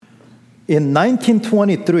In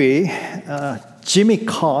 1923, Jimmy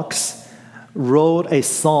Cox wrote a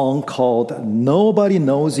song called Nobody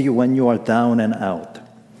Knows You When You Are Down and Out.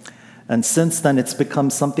 And since then, it's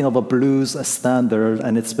become something of a blues standard,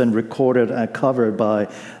 and it's been recorded and covered by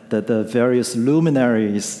the various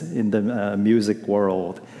luminaries in the music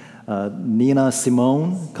world. Nina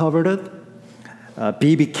Simone covered it.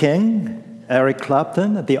 B.B. King, Eric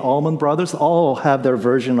Clapton, the Allman Brothers, all have their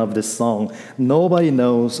version of this song. Nobody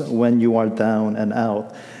knows when you are down and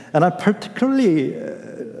out. And I particularly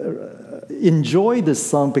enjoy this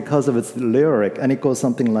song because of its lyric, and it goes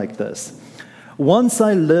something like this. Once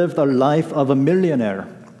I lived a life of a millionaire,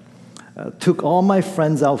 took all my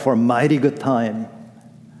friends out for a mighty good time.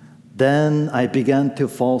 Then I began to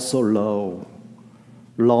fall so low,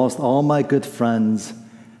 lost all my good friends,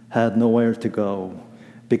 had nowhere to go,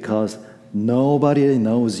 because nobody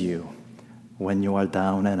knows you when you are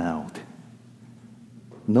down and out.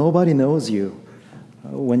 Nobody knows you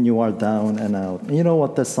when you are down and out. You know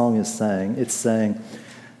what the song is saying? It's saying,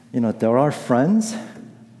 there are friends,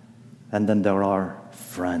 and then there are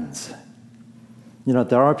friends.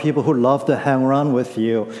 There are people who love to hang around with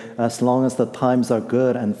you as long as the times are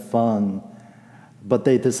good and fun, but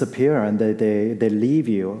they disappear and they leave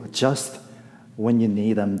you just when you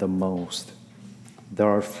need them the most. There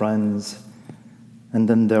are friends, and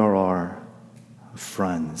then there are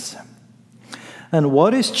friends. And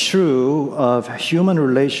what is true of human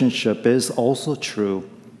relationship is also true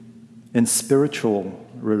in spiritual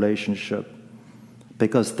relationship,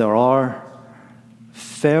 because there are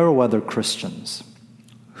fair weather Christians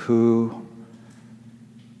who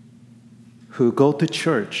go to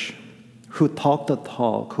church, who talk the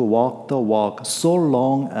talk, who walk the walk, so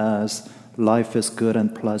long as life is good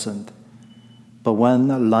and pleasant. But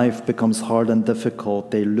when life becomes hard and difficult,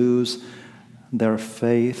 they lose their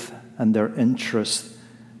faith and their interest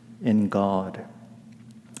in God.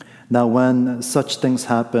 Now, when such things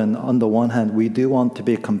happen, on the one hand, we do want to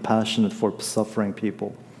be compassionate for suffering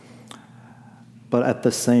people. But at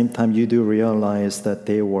the same time, you do realize that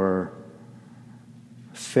they were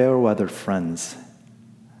fair weather friends,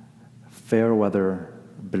 fair weather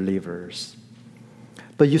believers.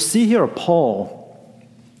 But you see here, Paul,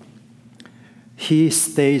 he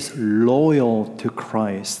stays loyal to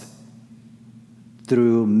Christ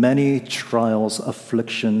through many trials,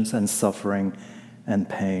 afflictions, and suffering and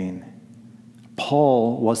pain.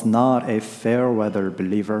 Paul was not a fair weather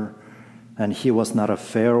believer, and he was not a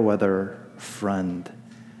fair weather friend.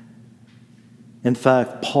 In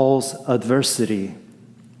fact, Paul's adversity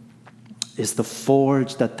is the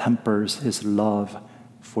forge that tempers his love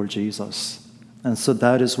for Jesus. And so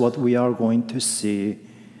that is what we are going to see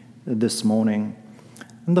this morning.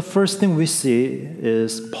 And the first thing we see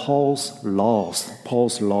is Paul's loss.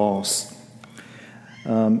 Paul's loss.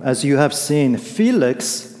 As you have seen,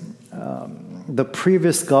 Felix, the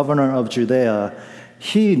previous governor of Judea,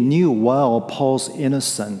 he knew well Paul's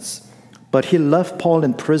innocence, but he left Paul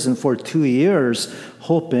in prison for 2 years,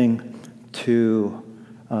 hoping to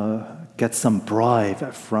get some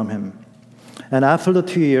bribe from him. And after the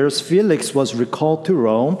 2 years, Felix was recalled to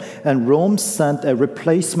Rome, and Rome sent a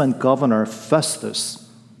replacement governor, Festus.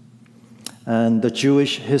 And the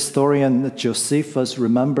Jewish historian Josephus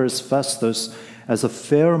remembers Festus as a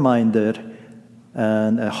fair-minded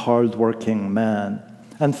and a hard-working man.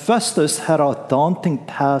 And Festus had a daunting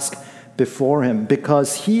task before him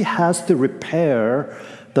because he has to repair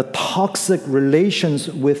the toxic relations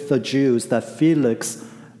with the Jews that Felix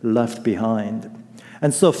left behind.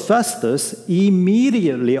 And so Festus,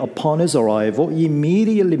 immediately upon his arrival,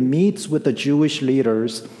 immediately meets with the Jewish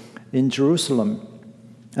leaders in Jerusalem.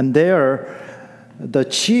 And there, the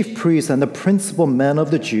chief priests and the principal men of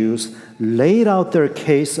the Jews laid out their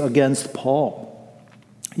case against Paul.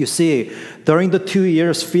 You see, during the 2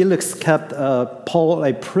 years Felix kept Paul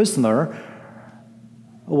a prisoner,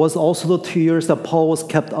 was also the 2 years that Paul was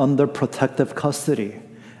kept under protective custody.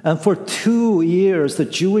 And for 2 years, the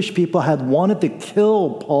Jewish people had wanted to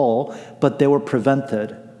kill Paul, but they were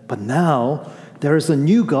prevented. But now, there is a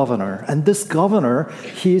new governor, and this governor,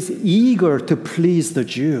 he is eager to please the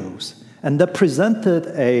Jews. And that presented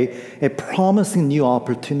a promising new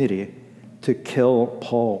opportunity to kill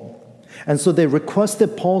Paul. And so they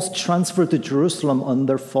requested Paul's transfer to Jerusalem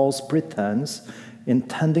under false pretense,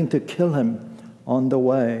 intending to kill him on the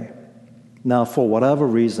way. Now, for whatever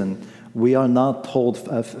reason, we are not told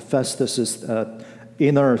Festus's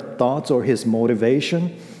inner thoughts or his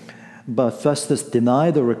motivation, but Festus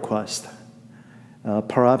denied the request.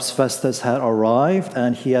 Perhaps Festus had arrived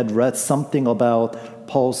and he had read something about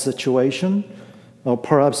Paul's situation, or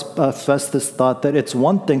perhaps Festus thought that it's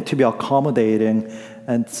one thing to be accommodating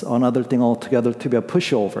and another thing altogether to be a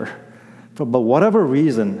pushover. For whatever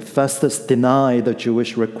reason, Festus denied the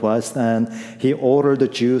Jewish request, and he ordered the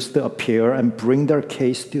Jews to appear and bring their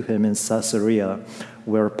case to him in Caesarea,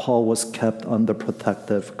 where Paul was kept under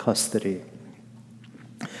protective custody.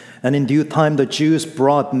 And in due time, the Jews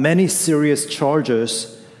brought many serious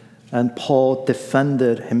charges, and Paul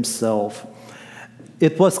defended himself.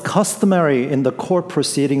 It was customary in the court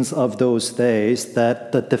proceedings of those days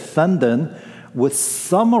that the defendant would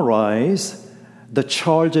summarize the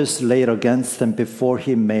charges laid against him before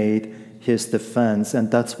he made his defense,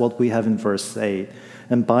 and that's what we have in verse 8.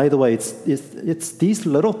 And by the way, it's these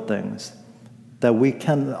little things that we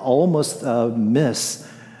can almost miss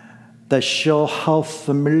that show how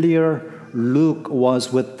familiar Luke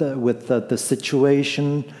was with the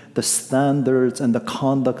situation, the standards, and the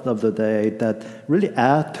conduct of the day that really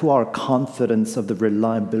add to our confidence of the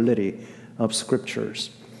reliability of Scriptures.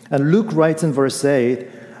 And Luke writes in verse 8,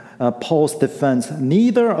 Paul's defense,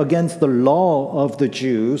 neither against the law of the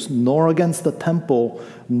Jews, nor against the temple,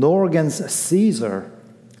 nor against Caesar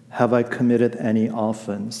have I committed any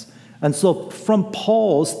offense. And so from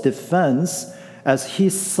Paul's defense, as he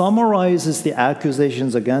summarizes the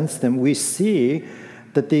accusations against him, we see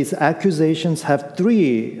that these accusations have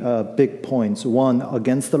three big points. One,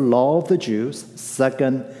 against the law of the Jews.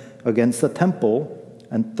 Second, against the temple.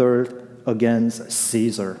 And third, against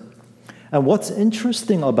Caesar. And what's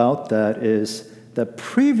interesting about that is that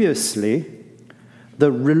previously, the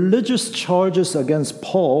religious charges against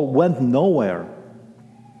Paul went nowhere.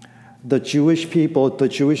 The Jewish people, the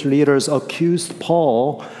Jewish leaders accused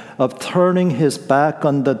Paul of turning his back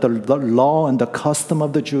on the law and the custom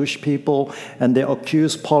of the Jewish people, and they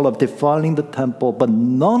accused Paul of defiling the temple, but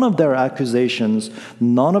none of their accusations,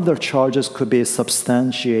 none of their charges could be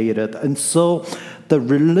substantiated. And so the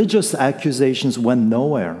religious accusations went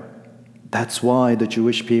nowhere. That's why the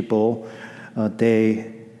Jewish people,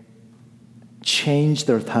 they changed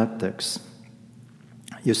their tactics.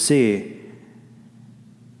 You see,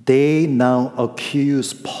 they now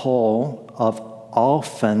accuse Paul of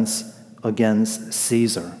offense against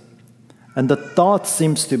Caesar. And the thought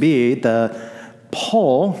seems to be that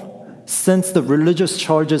Paul, since the religious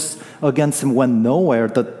charges against him went nowhere,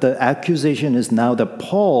 that the accusation is now that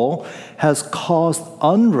Paul has caused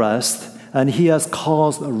unrest and he has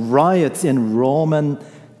caused riots in Roman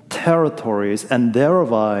territories and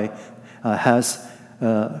thereby has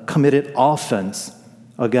committed offense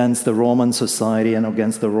against the Roman society and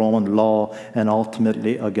against the Roman law and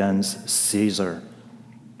ultimately against Caesar.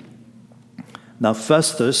 Now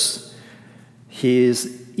Festus, he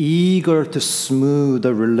is eager to smooth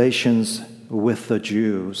the relations with the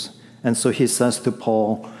Jews. And so he says to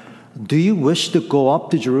Paul, do you wish to go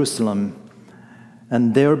up to Jerusalem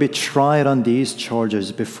and there be tried on these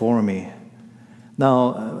charges before me?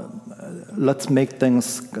 Now, let's make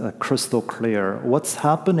things crystal clear. What's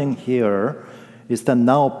happening here is that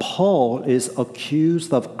now Paul is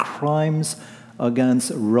accused of crimes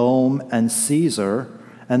against Rome and Caesar,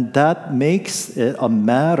 and that makes it a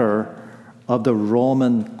matter of the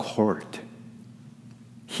Roman court.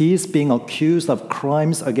 He's being accused of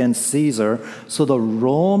crimes against Caesar, so the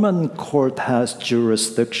Roman court has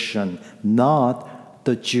jurisdiction, not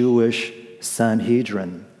the Jewish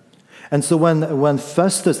Sanhedrin. And so when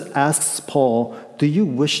Festus asks Paul, do you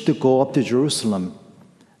wish to go up to Jerusalem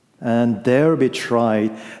and there be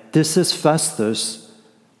tried, this is Festus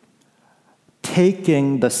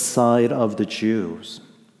taking the side of the Jews.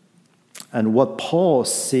 And what Paul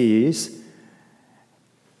sees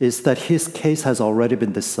is that his case has already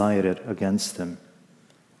been decided against him.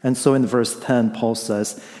 And so in verse 10, Paul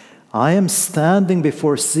says, I am standing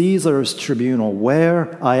before Caesar's tribunal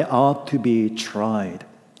where I ought to be tried.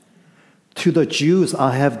 To the Jews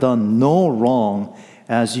I have done no wrong,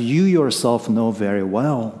 as you yourself know very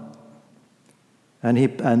well.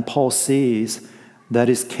 And Paul sees that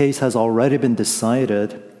his case has already been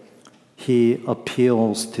decided. He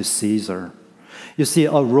appeals to Caesar. You see,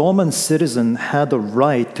 a Roman citizen had the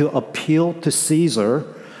right to appeal to Caesar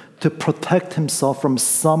to protect himself from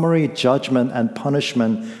summary judgment and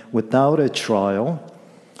punishment without a trial.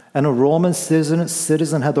 And a Roman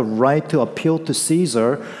citizen had the right to appeal to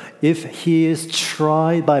Caesar if he is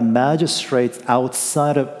tried by magistrates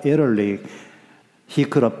outside of Italy. He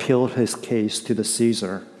could appeal his case to the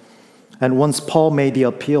Caesar. And once Paul made the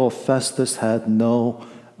appeal, Festus had no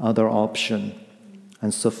other option.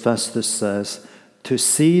 And so Festus says, to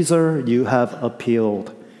Caesar you have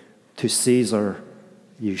appealed, to Caesar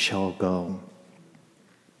you shall go.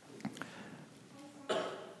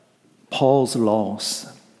 Paul's loss.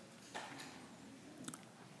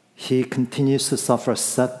 he continues to suffer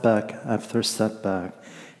setback after setback.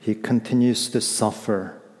 He continues to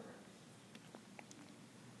suffer.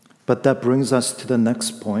 But that brings us to the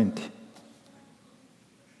next point.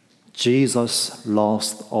 Jesus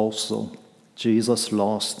lost also. Jesus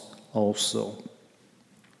lost also.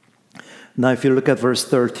 Now, if you look at verse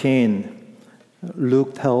 13,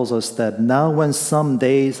 Luke tells us that now when some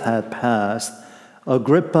days had passed,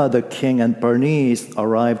 Agrippa the king and Bernice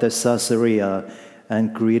arrived at Caesarea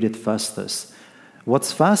and greeted Festus.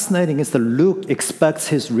 What's fascinating is that Luke expects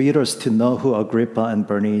his readers to know who Agrippa and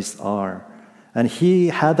Bernice are. And he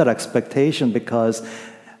had that expectation because,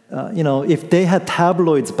 if they had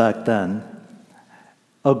tabloids back then,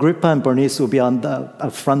 Agrippa and Bernice would be on the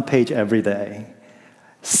front page every day.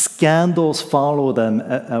 Scandals follow them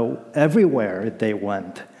everywhere they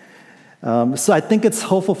went. So I think it's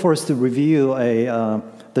helpful for us to review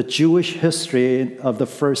the Jewish history of the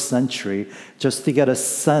first century just to get a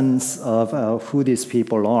sense of who these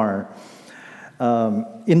people are.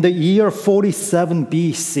 In the year 47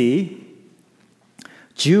 BC,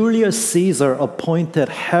 Julius Caesar appointed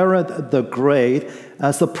Herod the Great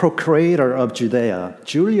as the procurator of Judea.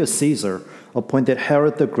 Julius Caesar appointed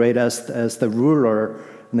Herod the Great as the ruler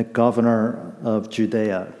and the governor of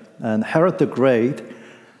Judea. And Herod the Great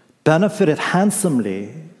benefited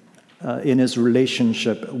handsomely in his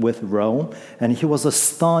relationship with Rome, and he was a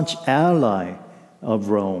staunch ally of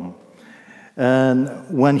Rome. And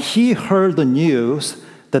when he heard the news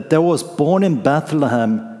that there was born in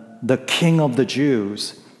Bethlehem the King of the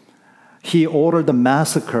Jews, he ordered the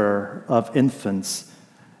massacre of infants,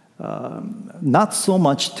 not so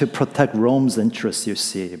much to protect Rome's interests, you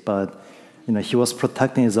see, but he was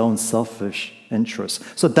protecting his own selfish interests.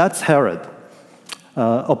 So that's Herod,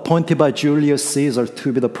 appointed by Julius Caesar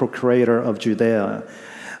to be the procurator of Judea.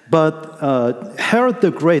 But Herod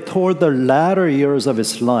the Great, toward the latter years of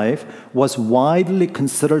his life, was widely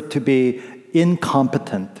considered to be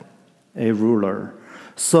incompetent, a ruler.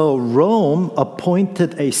 So Rome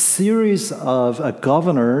appointed a series of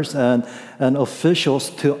governors and officials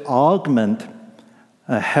to augment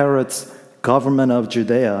Herod's government of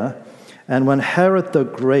Judea. And when Herod the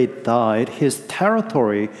Great died, his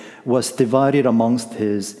territory was divided amongst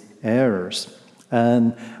his heirs.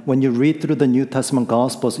 And when you read through the New Testament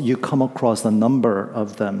Gospels, you come across a number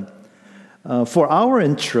of them. For our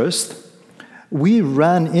interest, we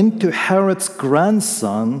ran into Herod's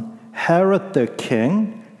grandson, Herod the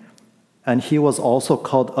king, and he was also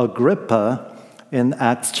called Agrippa in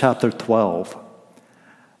Acts chapter 12.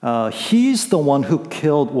 He's the one who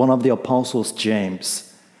killed one of the apostles, James.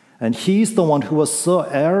 And he's the one who was so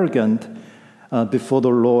arrogant before the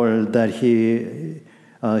Lord that he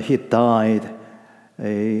died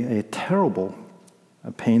a terrible,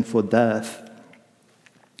 painful death.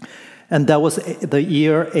 And that was the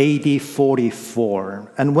year AD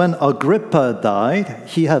 44. And when Agrippa died,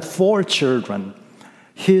 he had 4 children.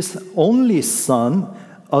 His only son,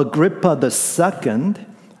 Agrippa II,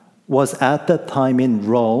 was at that time in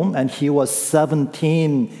Rome, and he was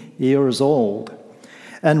 17 years old.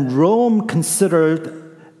 And Rome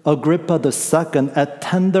considered Agrippa II at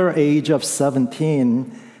tender age of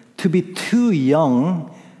 17 to be too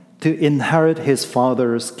young to inherit his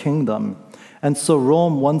father's kingdom. And so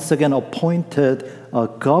Rome once again appointed a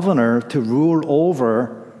governor to rule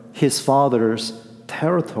over his father's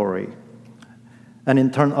territory. And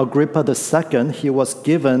in turn, Agrippa II, he was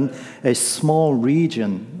given a small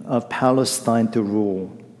region of Palestine to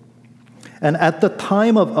rule. And at the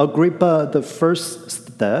time of Agrippa I's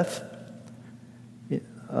death,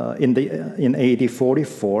 in AD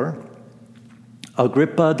 44,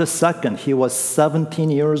 Agrippa II, he was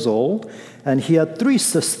 17 years old, and he had 3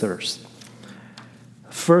 sisters.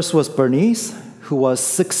 First was Bernice, who was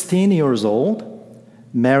 16 years old,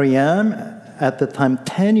 Mariam, at the time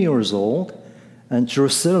 10 years old, and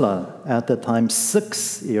Drusilla, at the time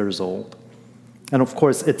 6 years old. And of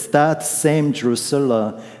course, it's that same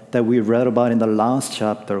Drusilla that we read about in the last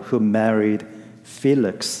chapter who married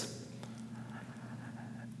Felix.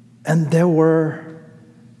 And there were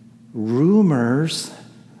rumors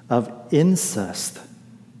of incest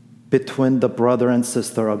between the brother and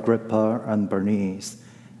sister Agrippa and Bernice,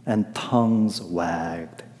 and tongues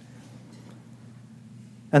wagged.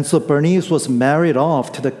 And so Bernice was married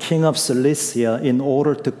off to the king of Cilicia in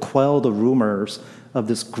order to quell the rumors of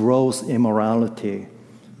this gross immorality.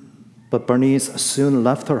 But Bernice soon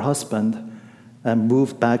left her husband and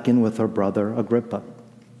moved back in with her brother Agrippa.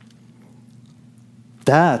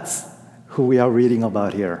 That's who we are reading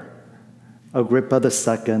about here, Agrippa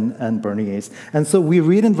II and Bernice. And so we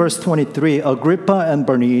read in verse 23, Agrippa and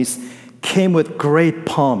Bernice came with great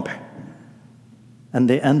pomp And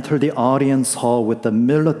they enter the audience hall with the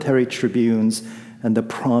military tribunes and the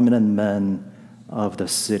prominent men of the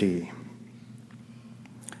city.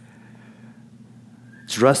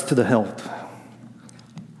 Dressed to the hilt,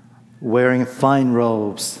 wearing fine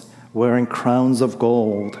robes, wearing crowns of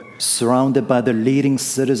gold, surrounded by the leading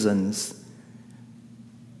citizens.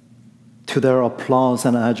 To their applause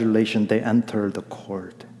and adulation, they enter the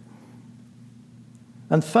court.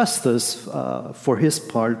 And Festus, for his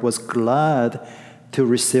part, was glad to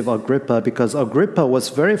receive Agrippa because Agrippa was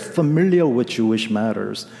very familiar with Jewish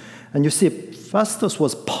matters. And you see, Festus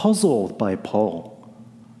was puzzled by Paul.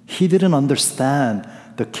 He didn't understand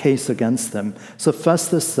the case against him. So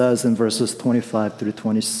Festus says in verses 25 through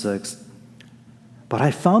 26, "But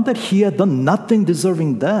I found that he had done nothing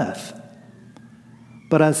deserving death.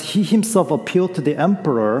 But as he himself appealed to the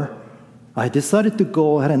emperor, I decided to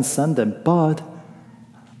go ahead and send him. But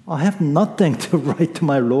I have nothing to write to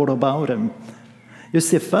my Lord about him." You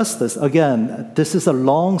see, Festus, again, this is a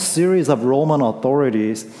long series of Roman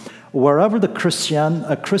authorities. Wherever the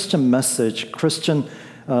Christian message, Christian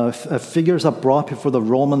figures are brought before the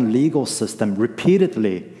Roman legal system,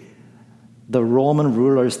 repeatedly, the Roman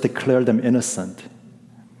rulers declare them innocent.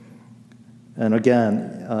 And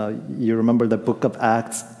again, you remember the book of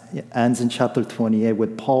Acts ends in chapter 28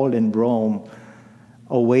 with Paul in Rome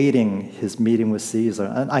awaiting his meeting with Caesar.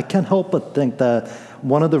 And I can't help but think that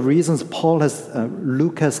one of the reasons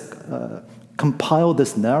Luke has compiled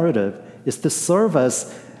this narrative is to serve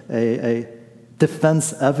as a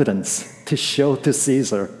defense evidence to show to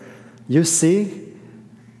Caesar. You see,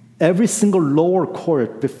 every single lower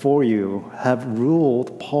court before you have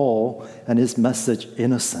ruled Paul and his message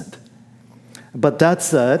innocent. But that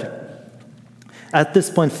said, at this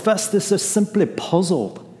point, Festus is simply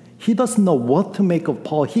puzzled. He doesn't know what to make of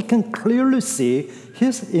Paul. He can clearly see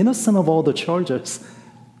he's innocent of all the charges.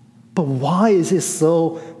 But why is he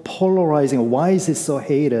so polarizing? Why is he so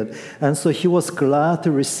hated? And so he was glad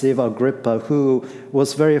to receive Agrippa, who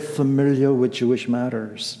was very familiar with Jewish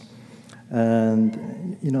matters. And,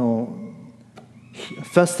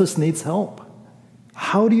 Festus needs help.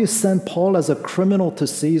 How do you send Paul as a criminal to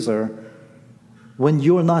Caesar when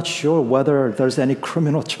you're not sure whether there's any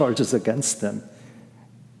criminal charges against him?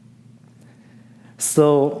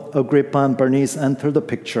 So Agrippa and Bernice enter the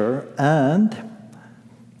picture, and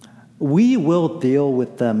we will deal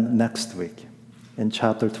with them next week in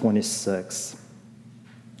chapter 26.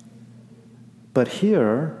 But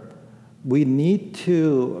here, we need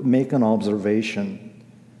to make an observation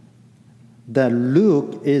that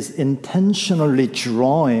Luke is intentionally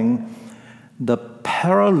drawing the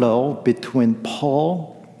parallel between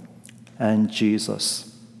Paul and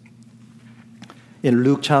Jesus. In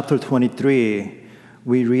Luke chapter 23,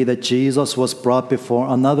 we read that Jesus was brought before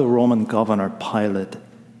another Roman governor, Pilate.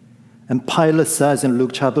 And Pilate says in Luke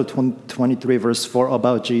chapter 23, verse 4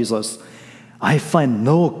 about Jesus, "I find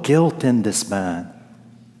no guilt in this man."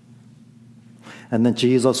 And then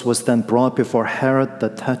Jesus was then brought before Herod the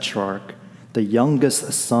Tetrarch, the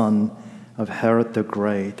youngest son of Herod the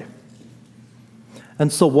Great.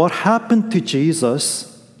 And so what happened to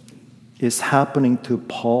Jesus is happening to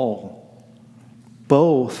Paul.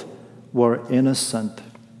 Both were innocent.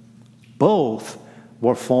 Both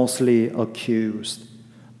were falsely accused.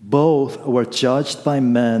 Both were judged by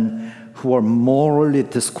men who are morally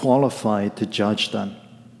disqualified to judge them.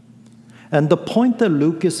 And the point that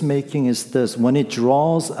Luke is making is this: when he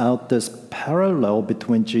draws out this parallel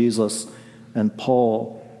between Jesus and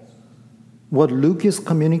Paul, what Luke is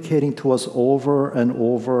communicating to us over and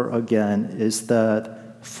over again is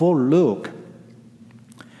that for Luke,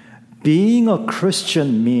 being a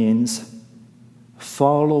Christian means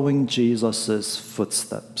following Jesus'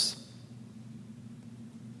 footsteps.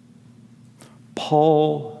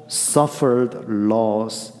 Paul suffered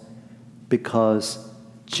loss because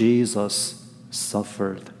Jesus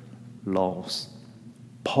suffered loss.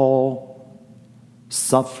 Paul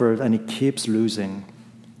suffered, and he keeps losing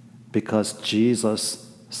because Jesus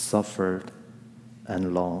suffered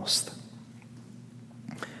and lost.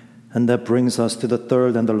 And that brings us to the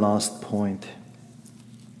third and the last point.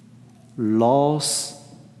 Loss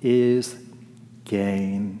is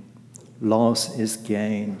gain. Loss is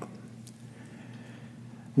gain.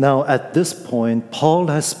 Now, at this point, Paul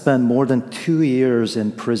has spent more than 2 years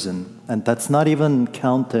in prison, and that's not even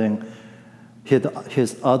counting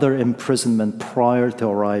his other imprisonment prior to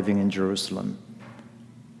arriving in Jerusalem.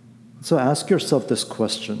 So ask yourself this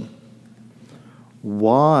question: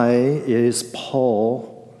 why is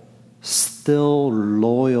Paul still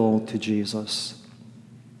loyal to Jesus?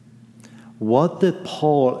 What did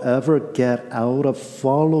Paul ever get out of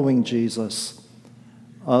following Jesus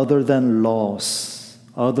other than loss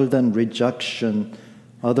other than rejection,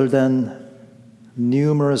 other than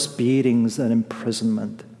numerous beatings and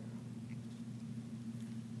imprisonment.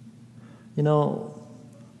 You know,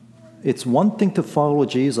 it's one thing to follow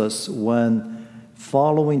Jesus when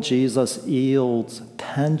following Jesus yields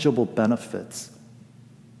tangible benefits.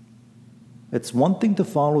 It's one thing to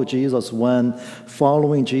follow Jesus when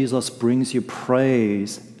following Jesus brings you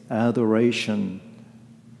praise, adoration.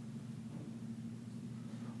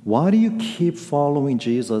 Why do you keep following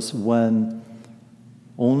Jesus when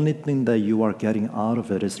only thing that you are getting out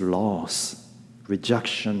of it is loss,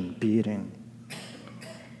 rejection, beating?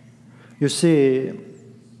 You see,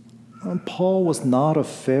 Paul was not a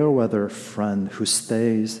fair-weather friend who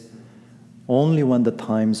stays only when the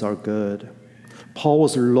times are good. Paul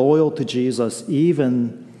was loyal to Jesus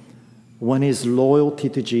even when his loyalty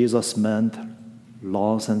to Jesus meant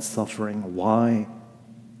loss and suffering. Why?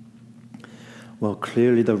 Well,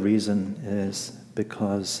 clearly the reason is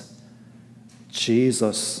because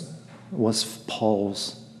Jesus was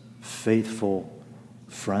Paul's faithful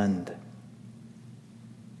friend.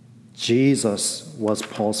 Jesus was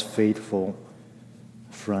Paul's faithful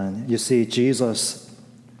friend. You see, Jesus,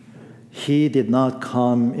 he did not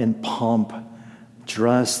come in pomp,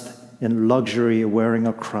 dressed in luxury, wearing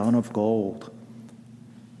a crown of gold.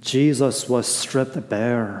 Jesus was stripped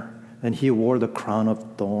bare, and he wore the crown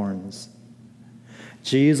of thorns.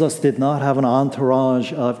 Jesus did not have an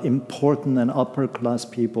entourage of important and upper-class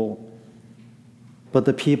people, but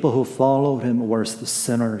the people who followed him were the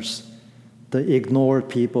sinners, the ignored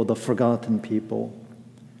people, the forgotten people.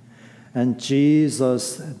 And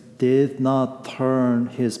Jesus did not turn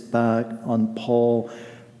his back on Paul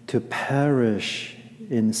to perish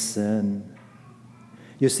in sin.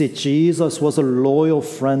 You see, Jesus was a loyal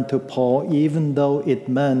friend to Paul, even though it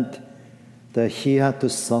meant that he had to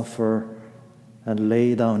suffer and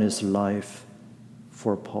lay down his life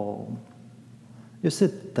for Paul. You see,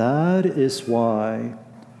 that is why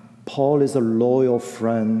Paul is a loyal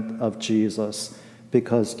friend of Jesus,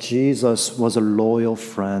 because Jesus was a loyal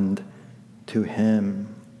friend to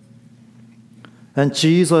him. And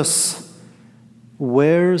Jesus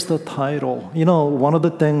wears the title. You know, one of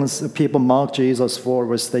the things people mocked Jesus for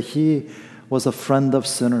was that he was a friend of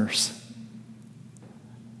sinners.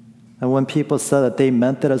 And when people said that, they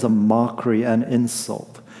meant it as a mockery and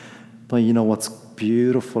insult. But you know what's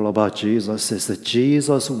beautiful about Jesus is that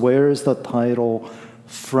Jesus wears the title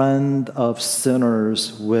friend of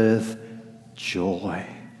sinners with joy.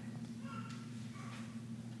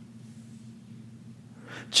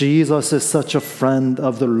 Jesus is such a friend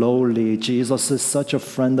of the lowly. Jesus is such a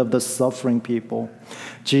friend of the suffering people.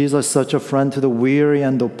 Jesus is such a friend to the weary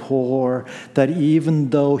and the poor that even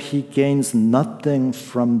though he gains nothing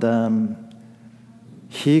from them,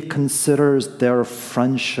 he considers their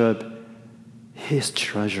friendship his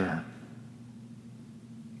treasure.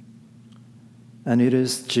 And it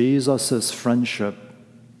is Jesus' friendship,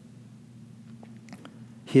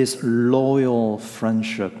 his loyal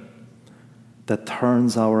friendship, that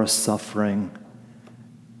turns our suffering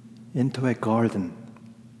into a garden.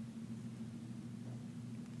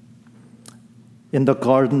 In the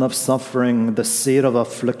garden of suffering, the seed of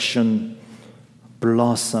affliction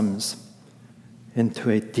blossoms into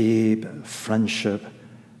a deep friendship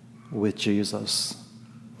with Jesus.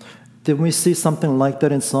 Did we see something like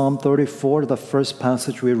that in Psalm 34, the first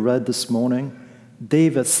passage we read this morning?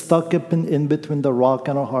 David stuck up in between the rock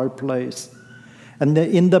and a hard place. And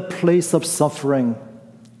in the place of suffering,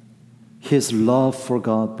 his love for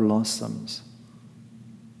God blossoms.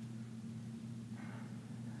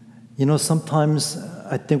 You know, sometimes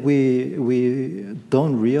I think we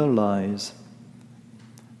don't realize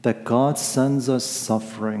that God sends us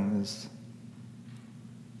sufferings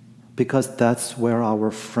because that's where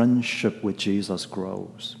our friendship with Jesus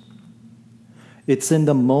grows. It's in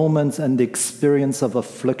the moments and the experience of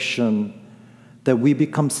affliction that we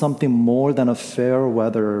become something more than a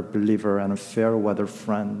fair-weather believer and a fair-weather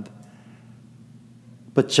friend.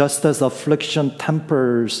 But just as affliction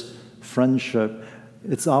tempers friendship,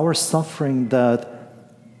 it's our suffering that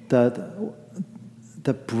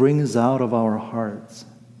brings out of our hearts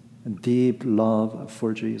a deep love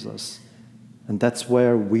for Jesus. And that's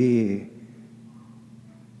where we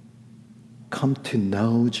come to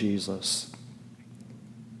know Jesus.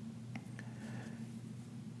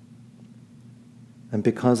 And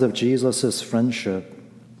because of Jesus' friendship,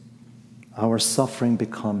 our suffering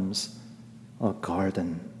becomes a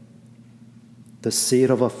garden. The seed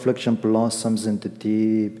of affliction blossoms into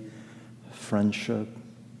deep friendship.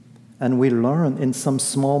 And we learn in some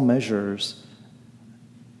small measures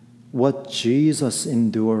what Jesus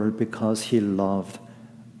endured because he loved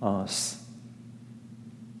us.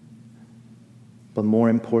 But more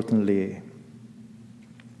importantly,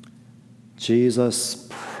 Jesus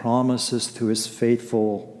promises to his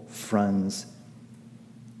faithful friends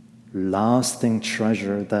lasting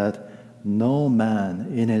treasure that no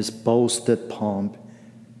man in his boasted pomp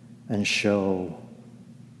and show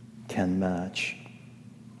can match.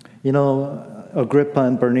 You know, Agrippa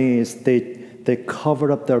and Bernice, they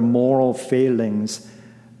covered up their moral failings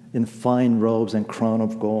in fine robes and crown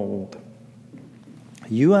of gold.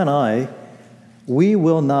 You and I, we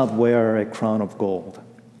will not wear a crown of gold,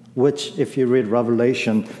 which, if you read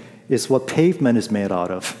Revelation, is what pavement is made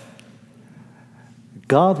out of.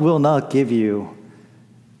 God will not give you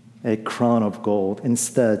a crown of gold.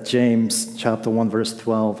 Instead, James chapter 1, verse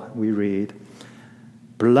 12, we read,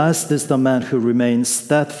 "Blessed is the man who remains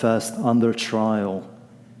steadfast under trial,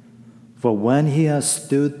 for when he has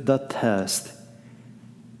stood the test,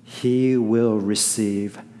 he will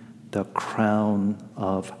receive the crown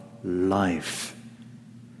of life,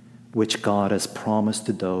 which God has promised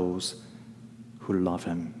to those who love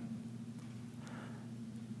him."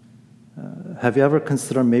 Have you ever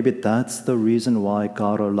considered maybe that's the reason why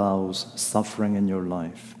God allows suffering in your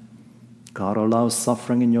life? God allows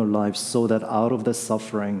suffering in your life so that out of the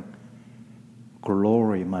suffering,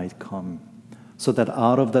 glory might come. So that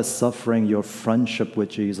out of the suffering, your friendship with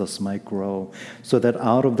Jesus might grow. So that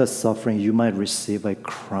out of the suffering, you might receive a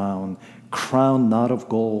crown. Crown not of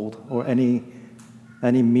gold or any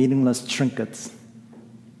meaningless trinkets,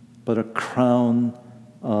 but a crown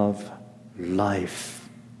of life.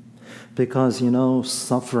 Because, you know,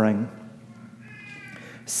 suffering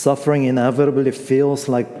inevitably feels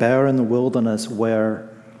like barren wilderness where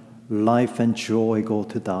life and joy go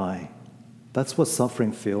to die. That's what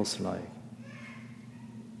suffering feels like.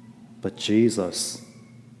 But Jesus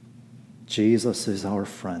is our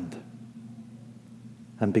friend.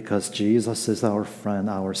 And because Jesus is our friend,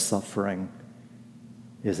 our suffering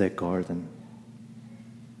is a garden.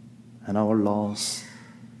 And our loss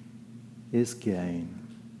is gain.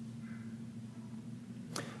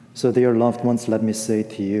 So, dear loved ones, let me say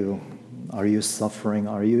to you, are you suffering?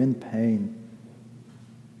 Are you in pain?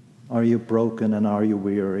 Are you broken and are you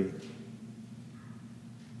weary?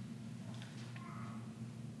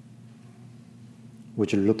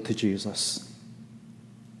 Would you look to Jesus?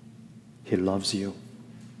 He loves you.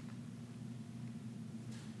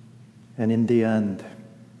 And in the end,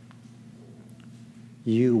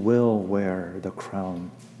 you will wear the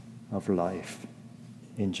crown of life.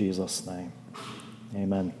 In Jesus' name,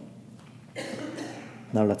 amen.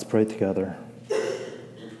 Now let's pray together.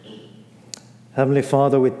 Heavenly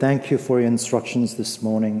Father, we thank you for your instructions this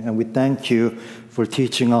morning, and we thank you for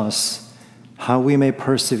teaching us how we may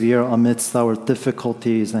persevere amidst our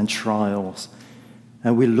difficulties and trials.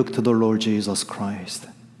 And we look to the Lord Jesus Christ,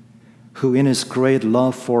 who in his great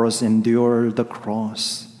love for us endured the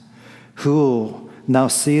cross, who now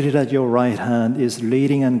seated at your right hand is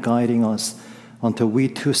leading and guiding us until we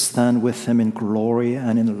too stand with him in glory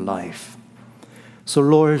and in life. So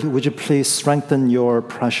Lord, would you please strengthen your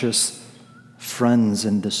precious friends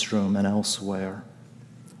in this room and elsewhere.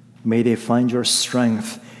 May they find your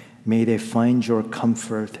strength, may they find your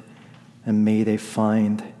comfort, and may they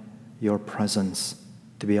find your presence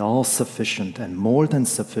to be all sufficient and more than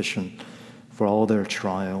sufficient for all their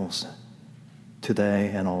trials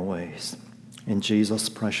today and always. In Jesus'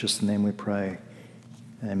 precious name we pray.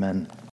 Amen.